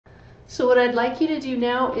So what I'd like you to do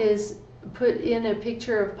now is put in a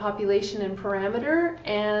picture of population and parameter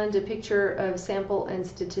and a picture of sample and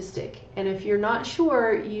statistic. And if you're not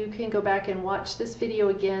sure, you can go back and watch this video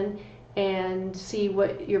again and see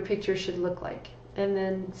what your picture should look like. And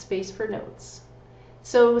then space for notes.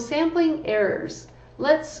 So sampling errors.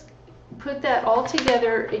 Let's put that all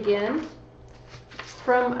together again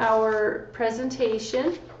from our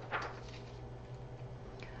presentation.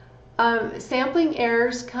 Sampling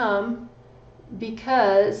errors come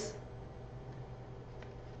because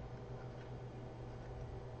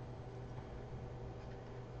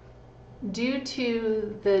due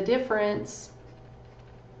to the difference,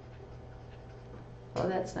 oh,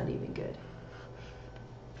 that's not even good.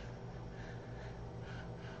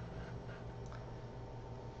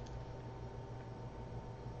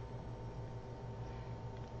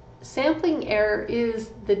 Sampling error is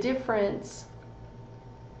the difference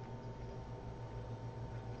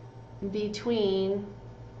between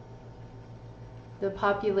the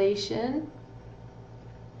population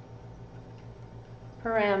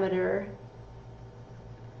parameter,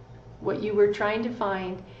 what you were trying to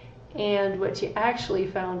find, and what you actually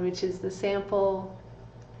found, which is the sample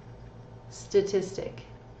statistic.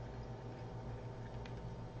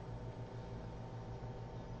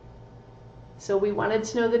 So we wanted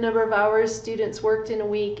to know the number of hours students worked in a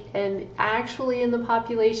week, and actually in the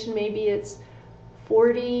population maybe it's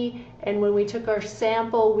 40, and when we took our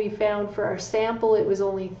sample, we found for our sample it was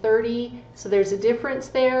only 30. So there's a difference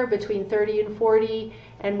there between 30 and 40,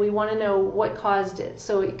 and we want to know what caused it.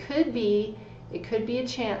 So it could be a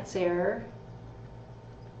chance error,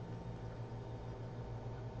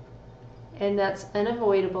 and that's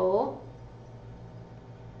unavoidable.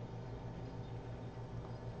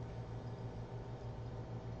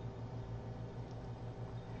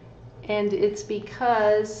 And it's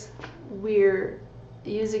because we're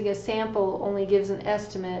using a sample only gives an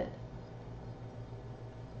estimate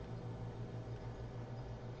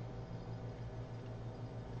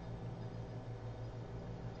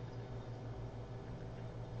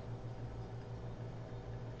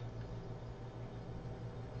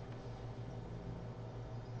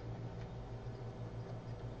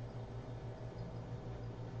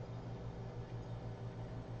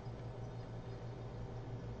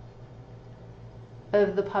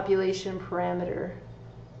of the population parameter.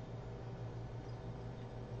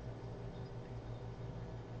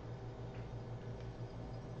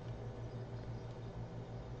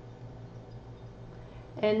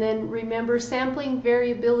 And then remember, sampling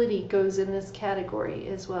variability goes in this category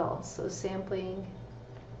as well. So sampling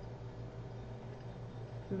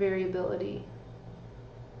variability.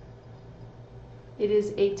 It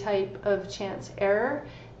is a type of chance error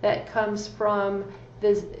that comes from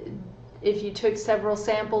this. If you took several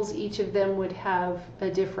samples, each of them would have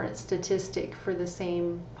a different statistic for the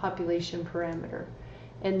same population parameter.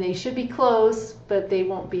 And they should be close, but they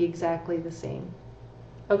won't be exactly the same.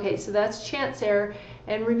 Okay, so that's chance error.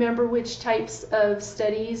 And remember which types of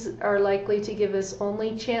studies are likely to give us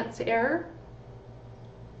only chance error?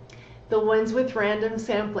 The ones with random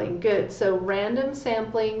sampling. Good. So random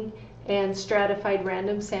sampling and stratified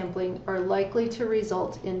random sampling are likely to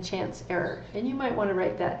result in chance error. And you might want to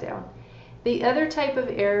write that down. The other type of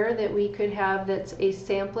error that we could have that's a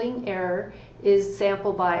sampling error is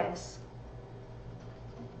sample bias.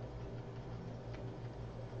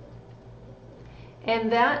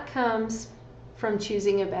 And that comes from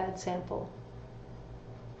choosing a bad sample.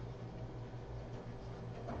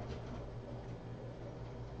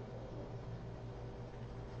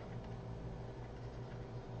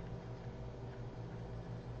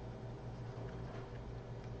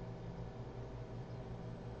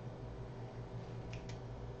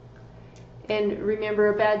 And remember,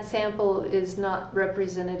 a bad sample is not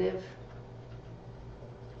representative.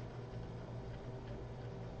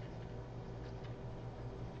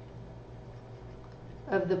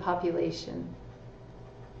 Of the population.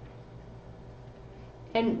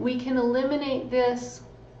 And we can eliminate this,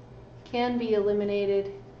 can be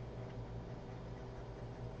eliminated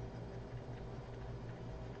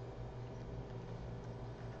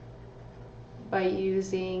by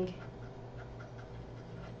using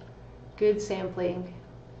good sampling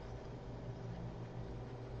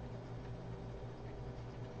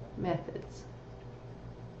methods.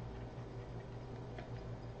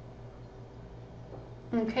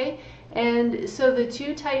 Okay, and so the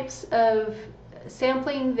two types of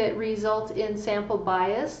sampling that result in sample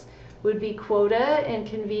bias would be quota and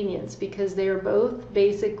convenience, because they are both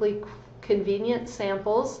basically convenient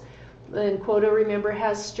samples. And quota, remember,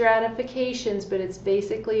 has stratifications, but it's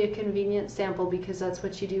basically a convenient sample because that's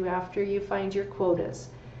what you do after you find your quotas.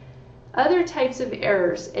 Other types of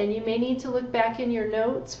errors, and you may need to look back in your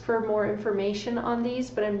notes for more information on these,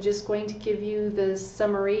 but I'm just going to give you the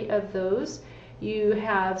summary of those. You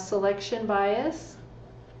have selection bias,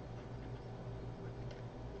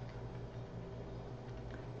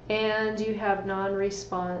 and you have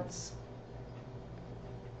non-response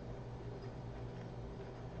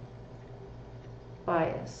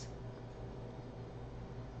bias.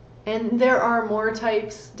 And there are more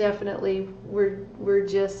types, definitely. We're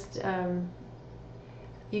just,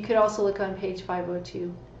 you could also look on page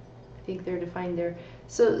 502. I think they're defined there.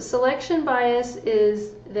 So selection bias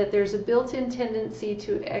is that there's a built-in tendency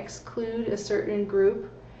to exclude a certain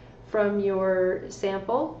group from your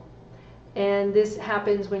sample. And this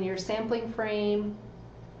happens when your sampling frame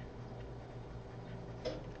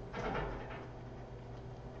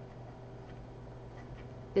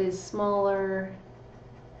is smaller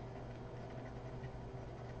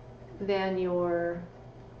than your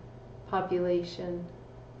population.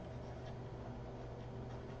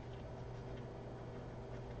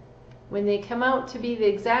 When they come out to be the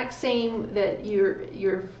exact same, that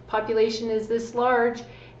your population is this large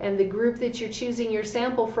and the group that you're choosing your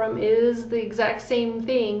sample from is the exact same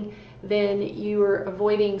thing, then you are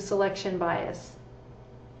avoiding selection bias.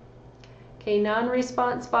 Okay,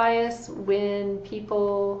 non-response bias, when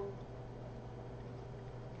people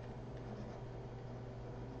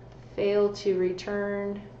fail to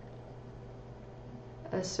return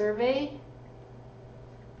a survey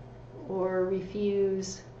or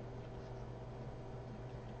refuse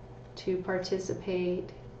to participate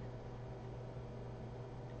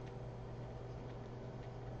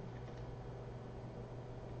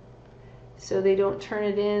so they don't turn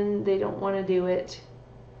it in, they don't want to do it.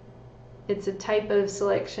 It's a type of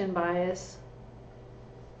selection bias.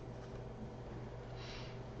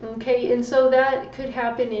 Okay, and so that could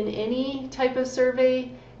happen in any type of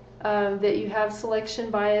survey, that you have selection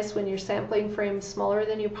bias when your sampling frame is smaller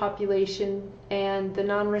than your population, and the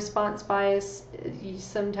non-response bias,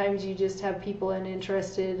 sometimes you just have people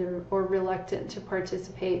uninterested or reluctant to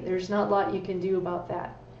participate. There's not a lot you can do about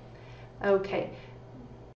that. Okay,